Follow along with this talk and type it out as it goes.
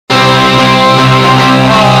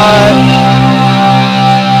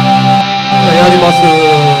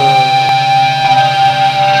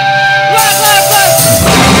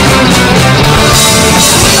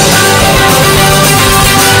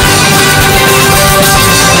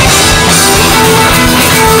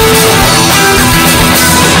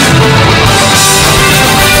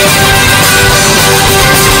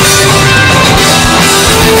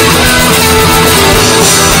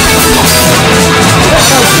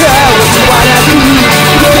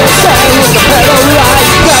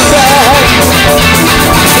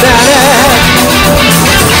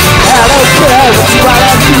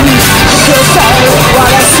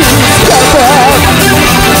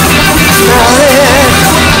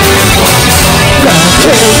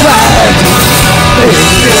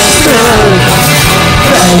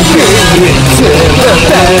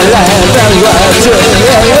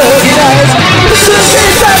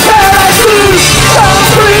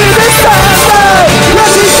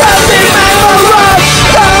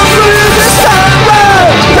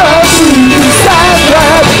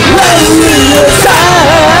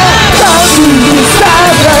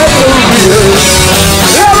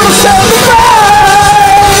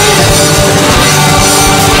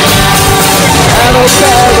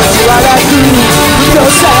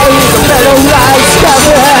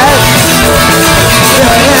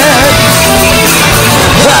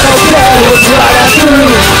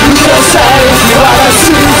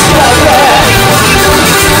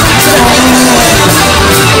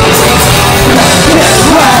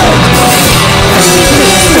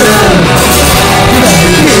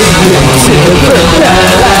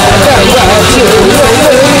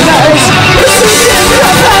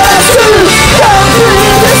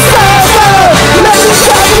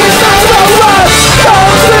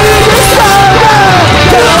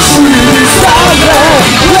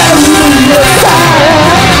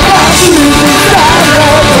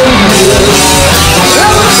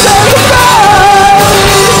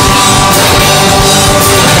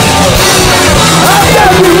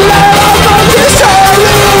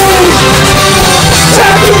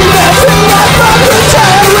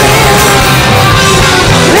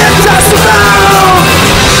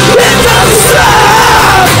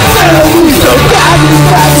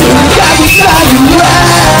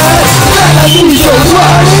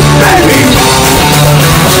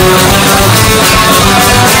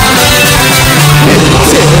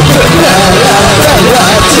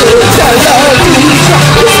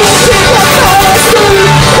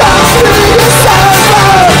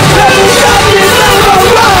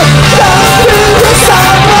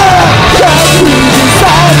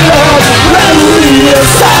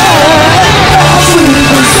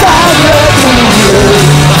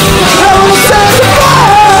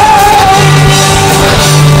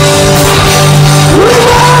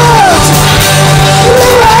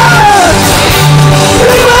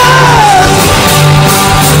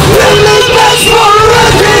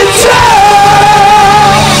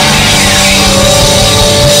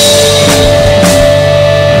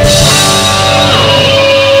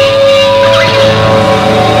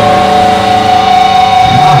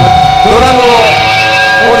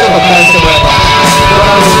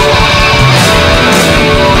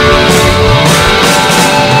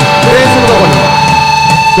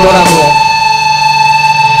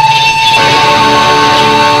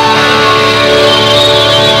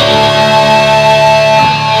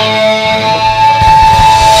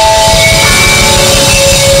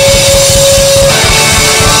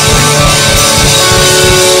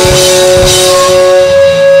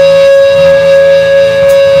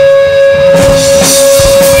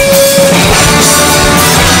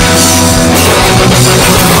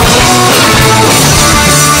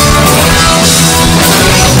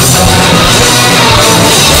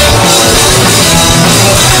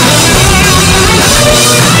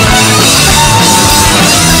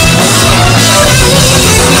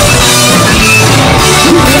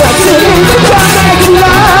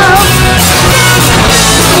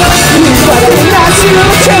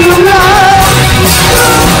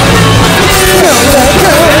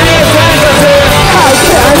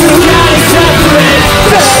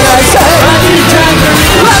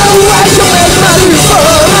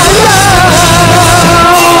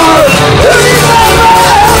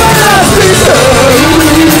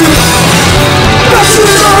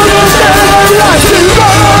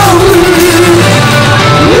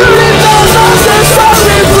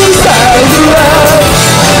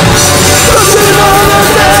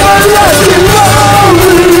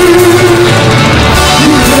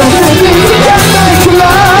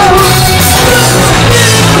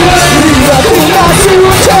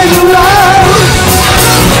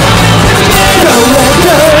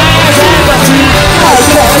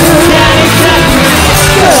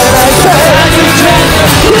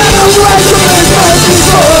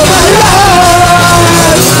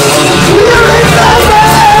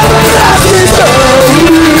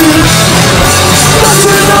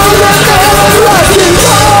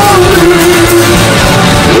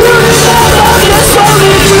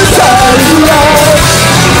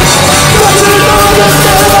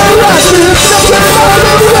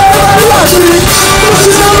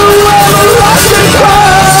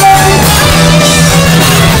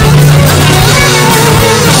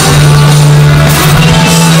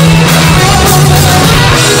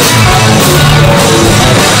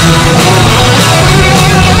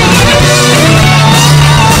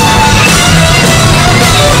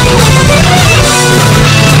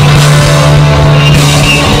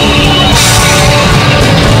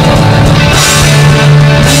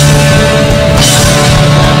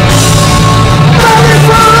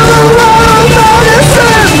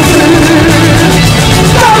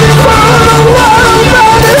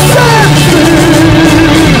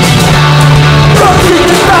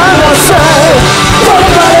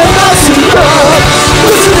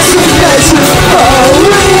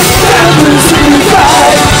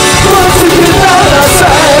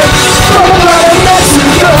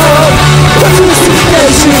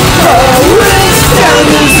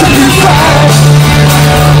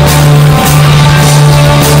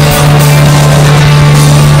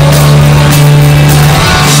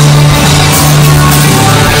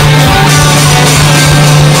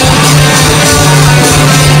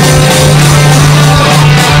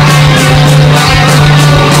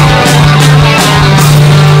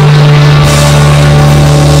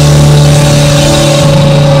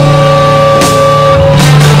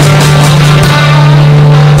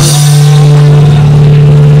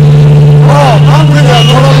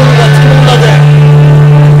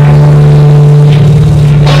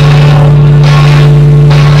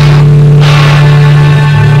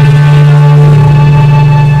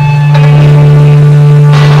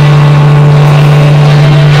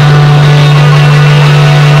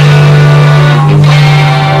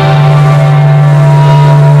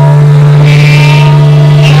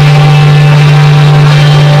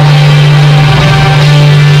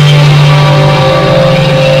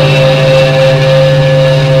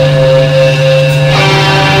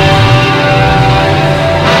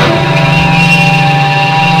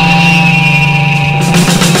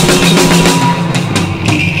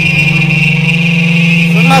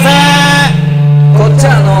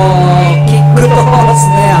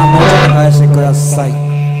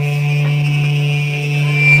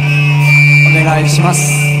します。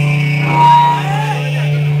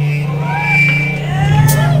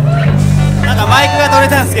なんかマイクが取れ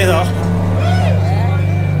たんですけど。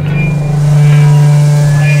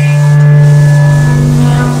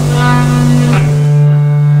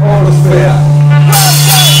オールスペア。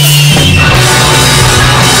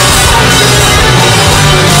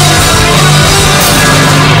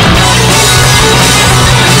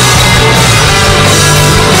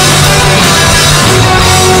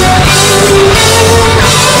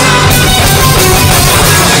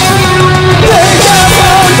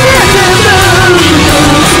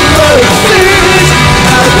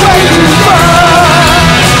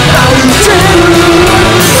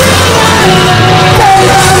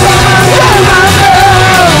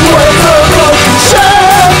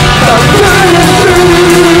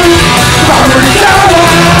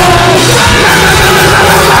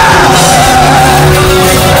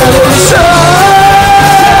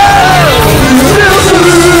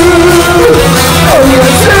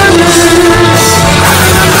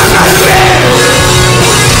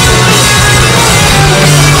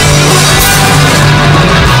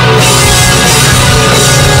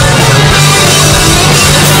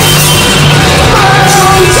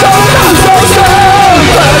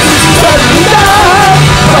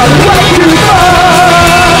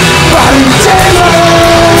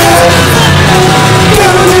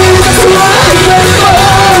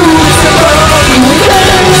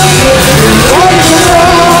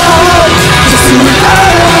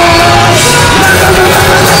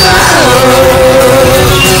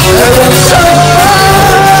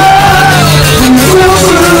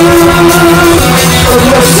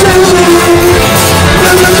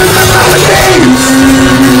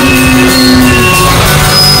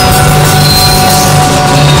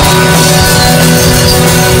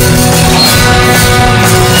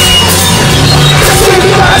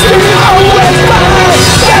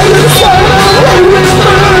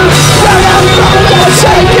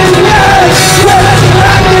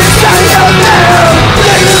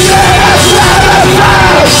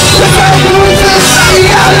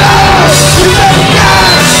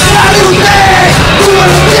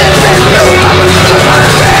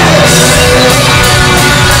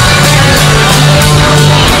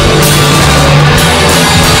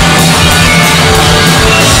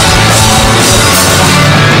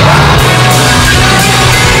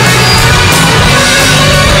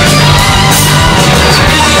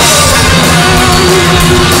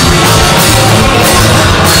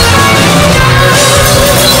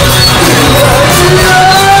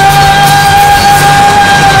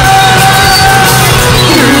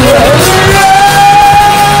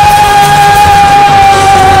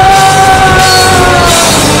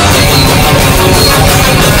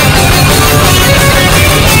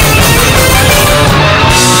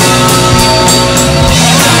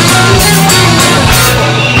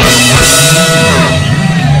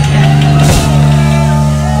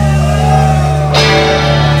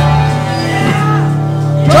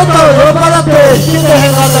弾けてへ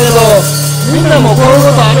んかったけど、みんなもこういう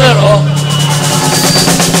ことあるやろ。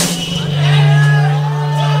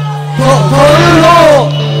こういうのを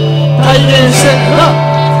体験してんだな。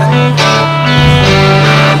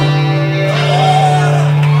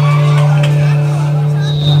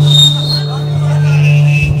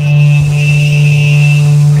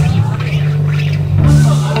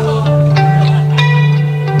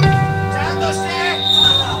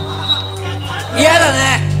嫌だね。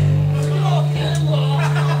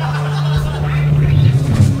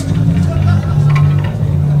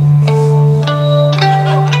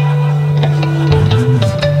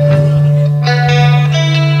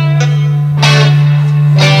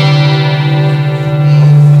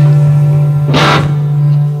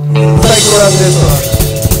最高なんです。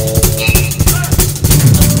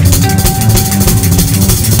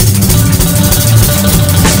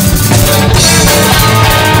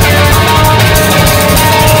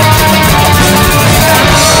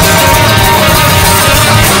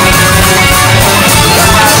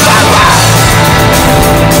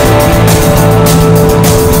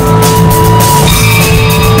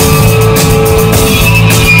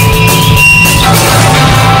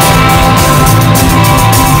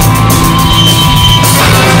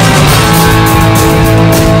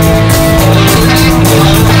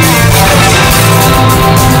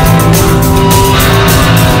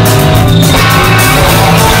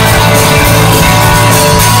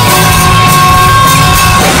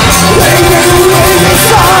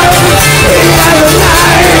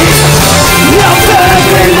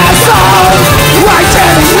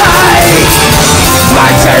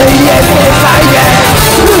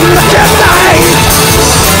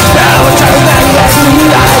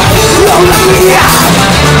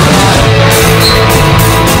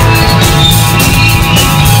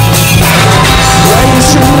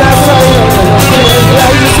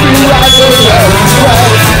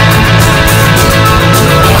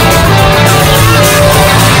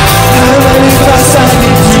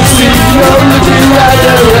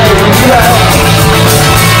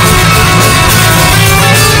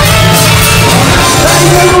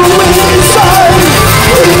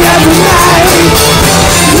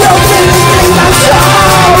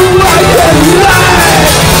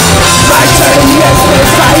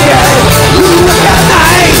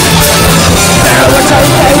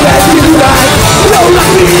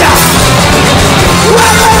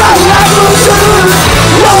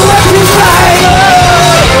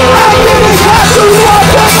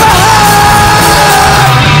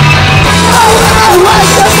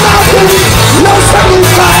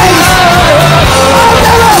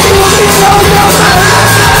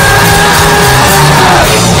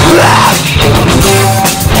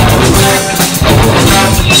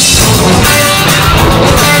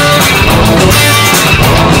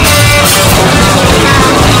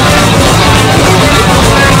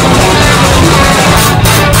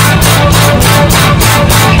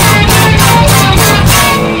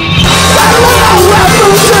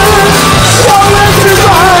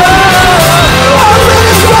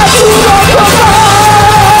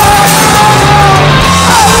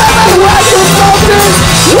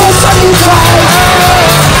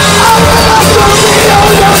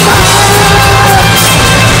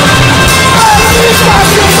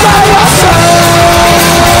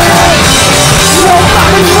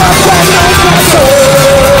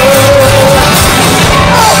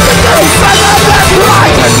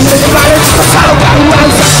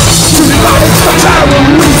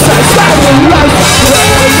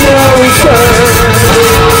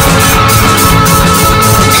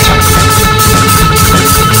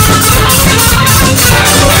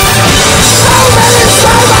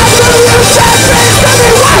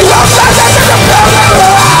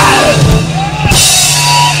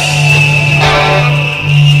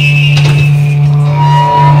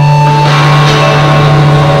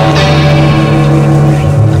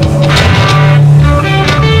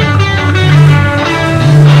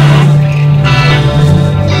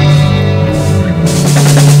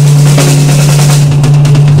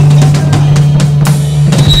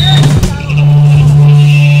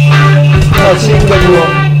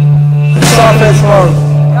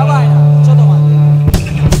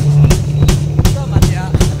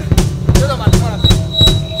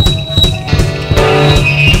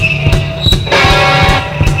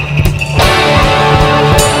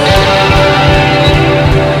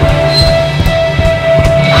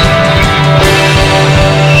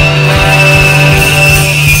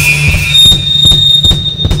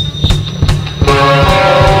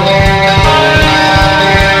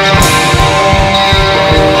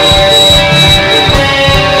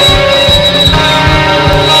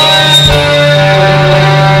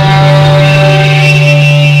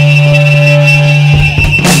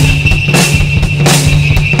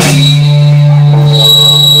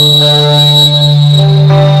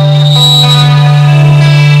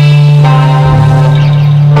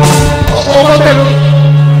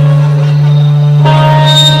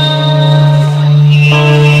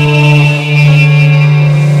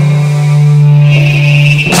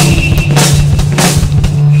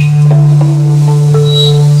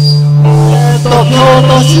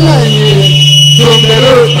市内に住んでる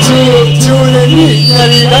10年にいきな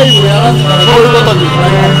りライブやらせたらこういうことにな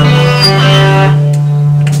りました。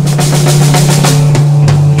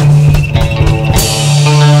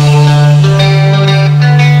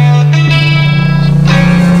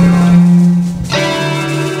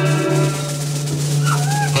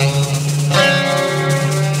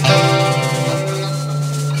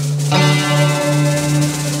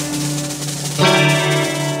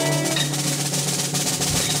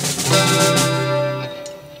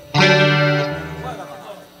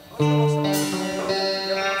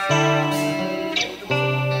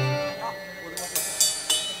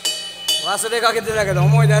忘れかけてたけど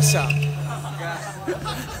思い出した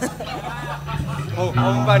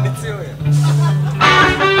本番に強いよ。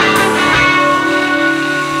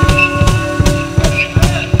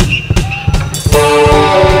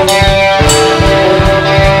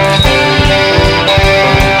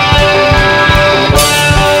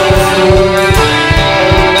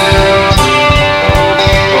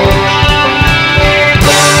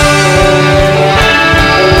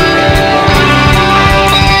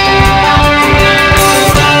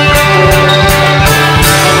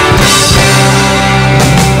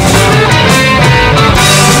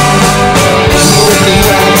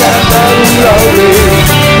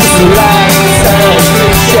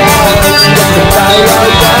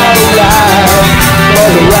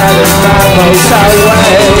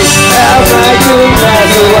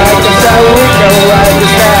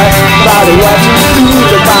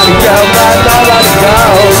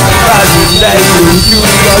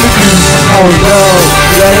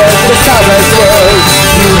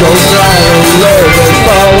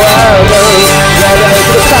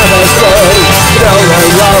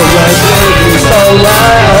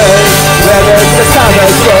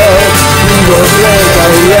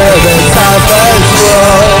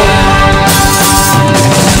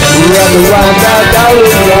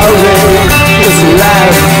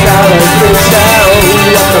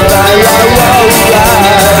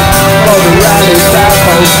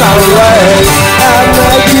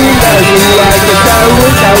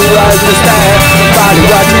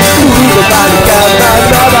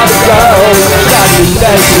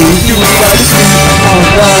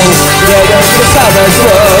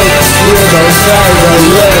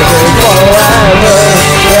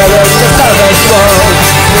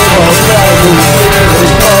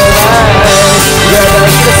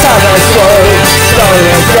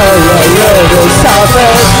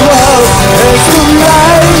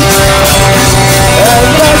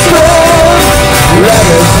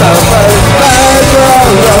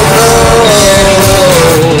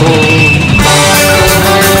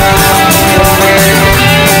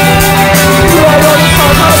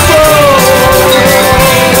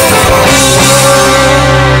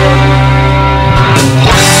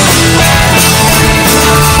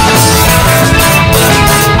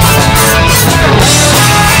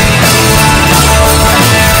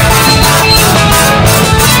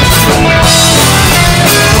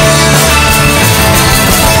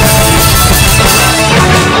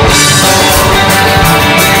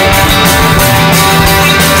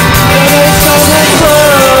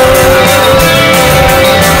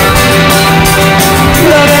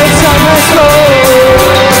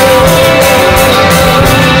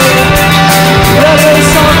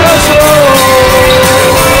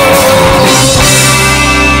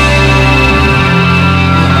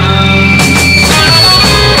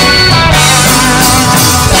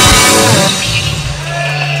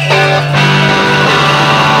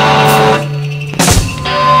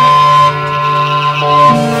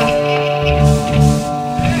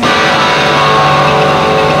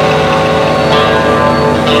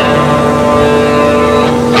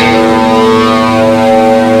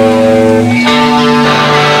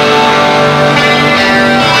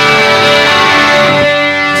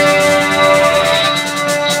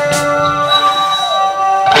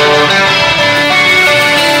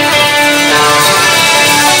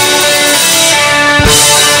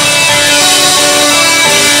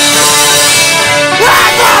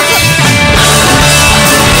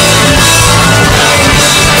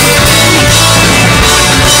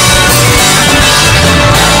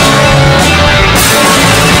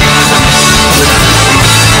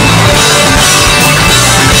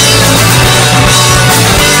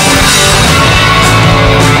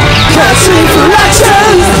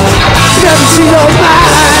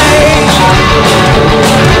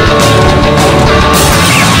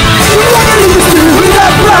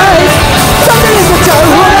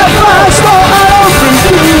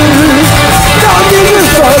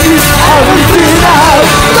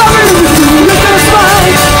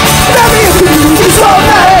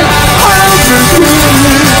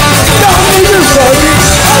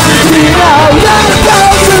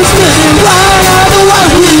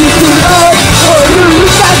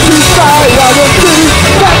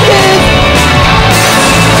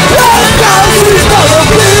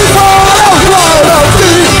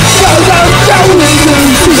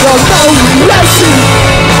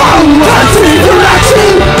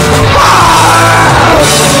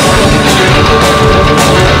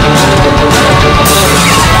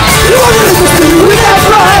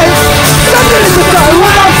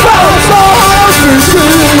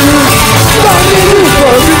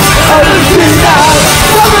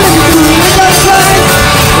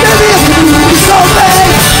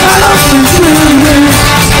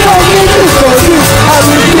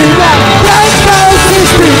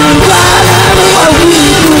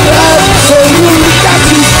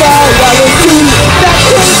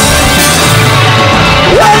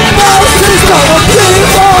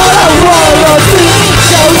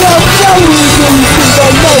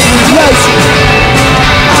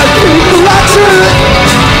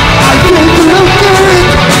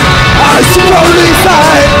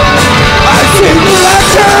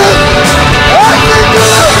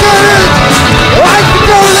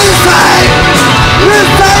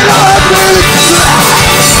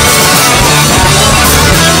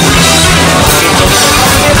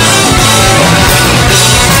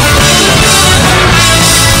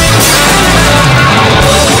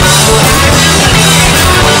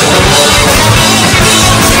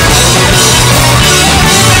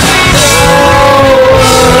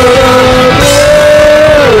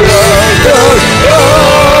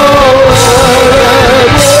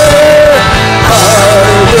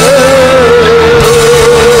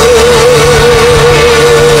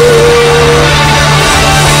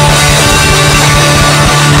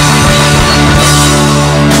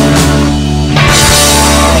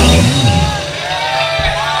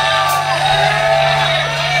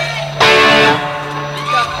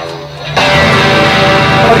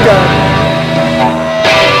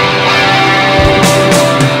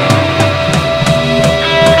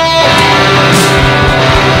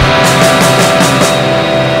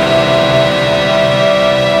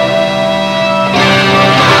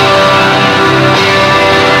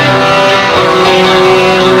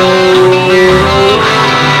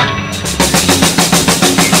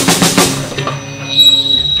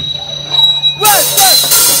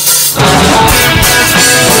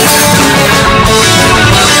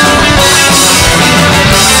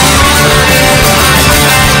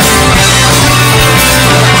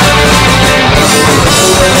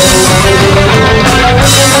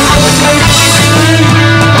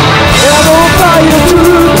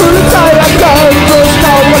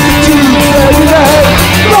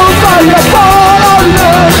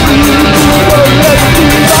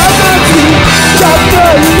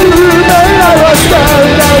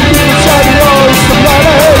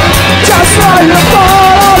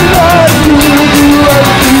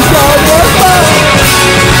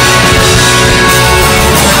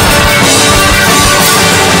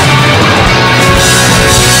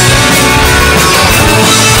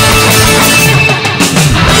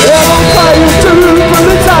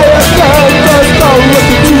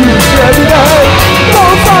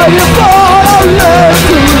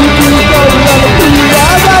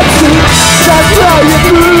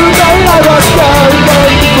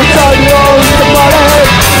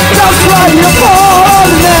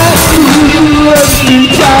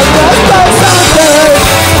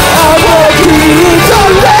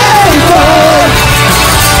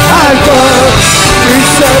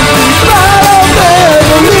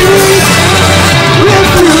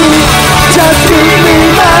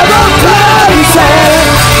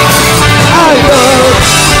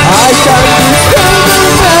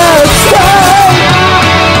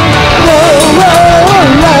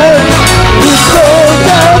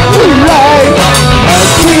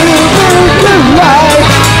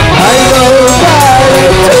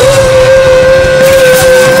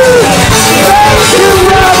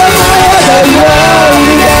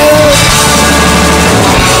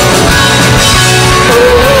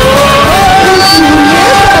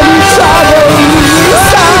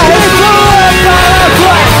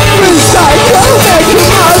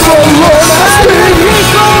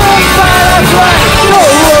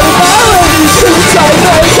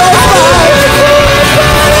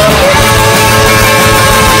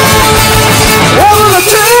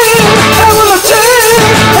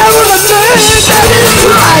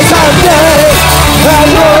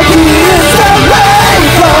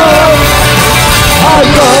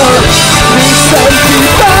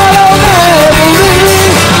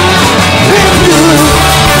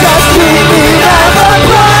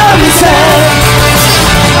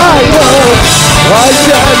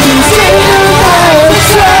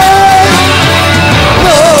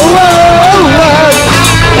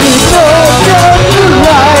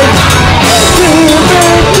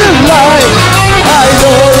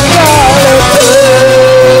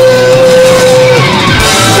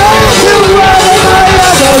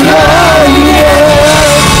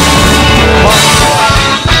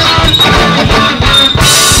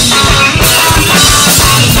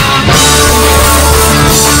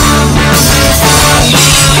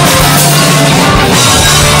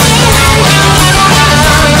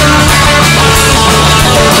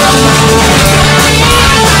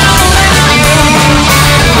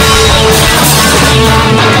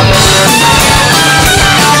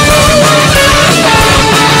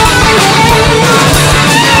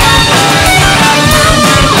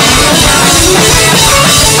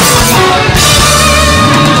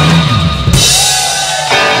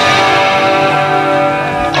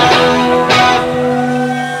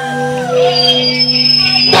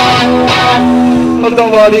どう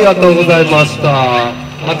もありがとうございました。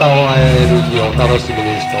またお会える日を楽しみ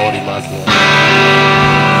にしております。じ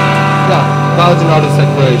ゃあ、マージナルセク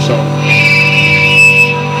エーション。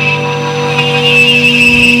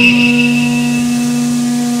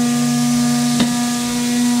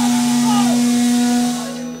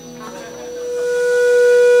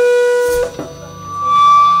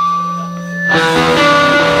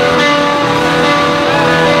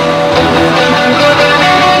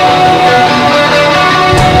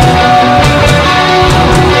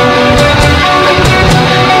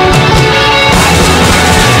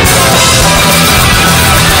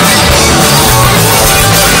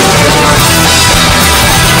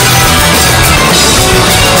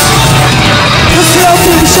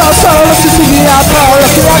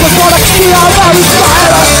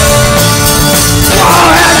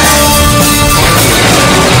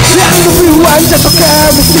Just okay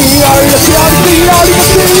with me, are you feeling me? Are you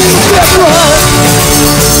feeling different?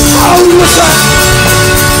 Oh, listen.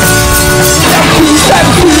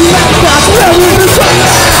 Everything that's very different.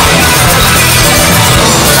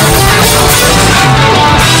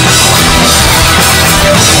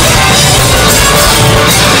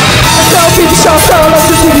 Don't be so sorry, let's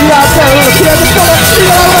just be out there. Let's get the color, see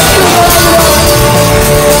how let's do it.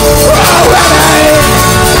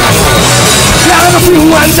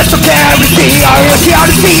 Everyone just okay with me, are you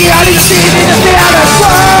feeling me? Are you seeing the other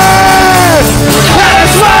way? Other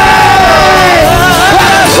way!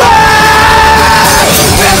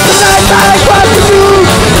 It's the night I want to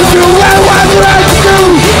do what I want to do.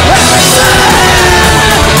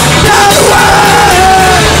 The other way!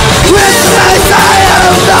 It's the night I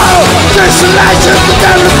don't know. There's a legend to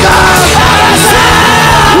never come.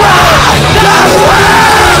 The other way!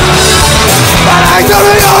 But I know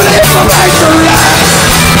the only information left.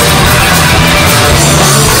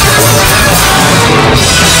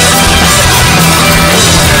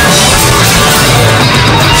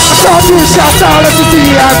 Shots out of the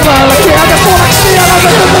sea, I fell like the other four, like the other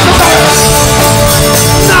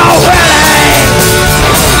no way!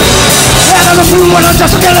 And I'm a fool when I'm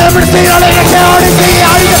just getting everything on it, I can't already be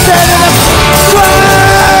out of the bed in the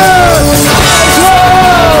world!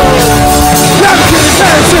 Never get a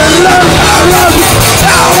chance to learn how to love you.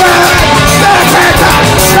 No way! Better take that,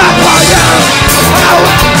 not for you! No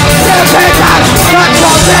way! Better take that, not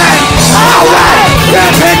for me! No way!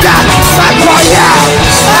 Better take that, not for you!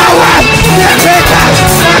 No way! Better take that,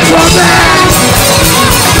 not for me!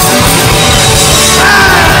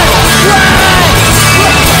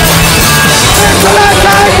 It's the last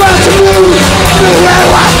time I want to move. Do what I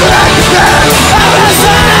want to do.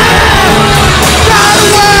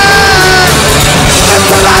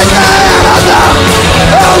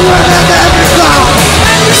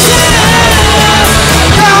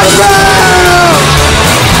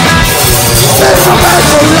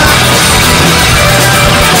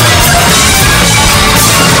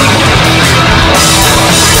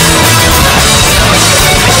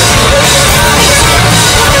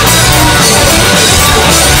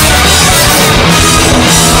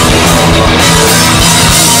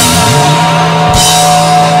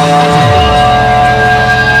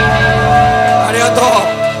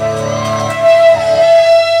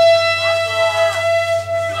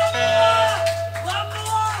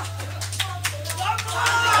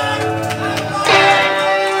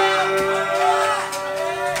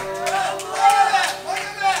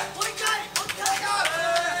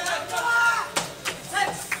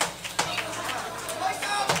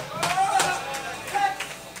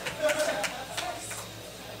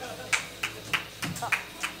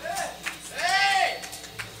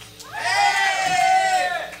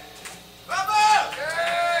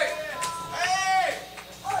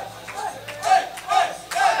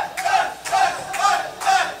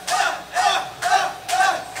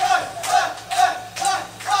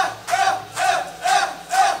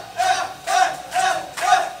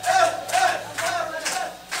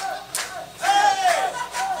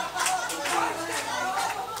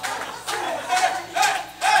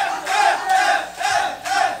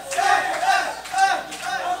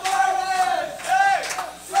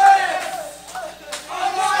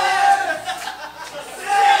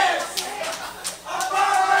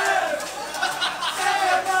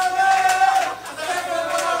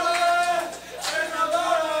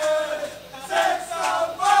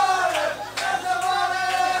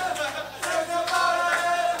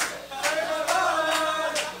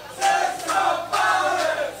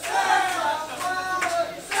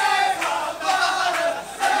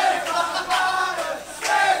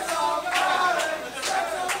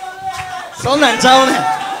 そんなんちゃうねん。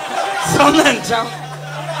そんなんちゃう。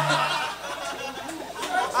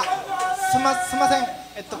すみません、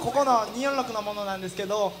ここの246のものなんですけ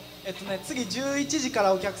ど、次11時か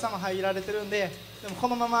らお客様入られてるんで、でもこ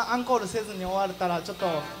のままアンコールせずに終われたらちょっと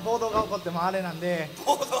暴動が起こってもあれなんで、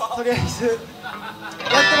とりあえずやって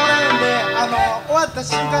もらうんで、終わった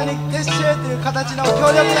瞬間に撤収っていう形の協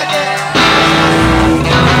力だけ。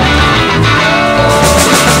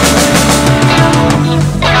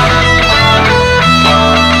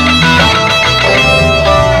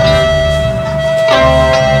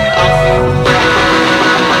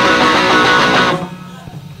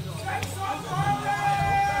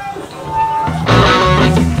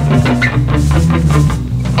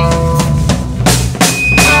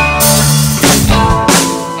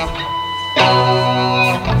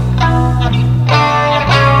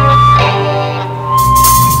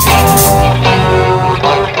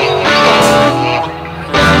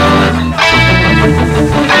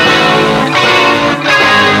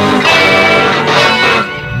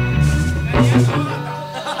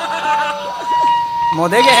もう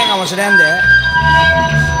できへんかもしれんで。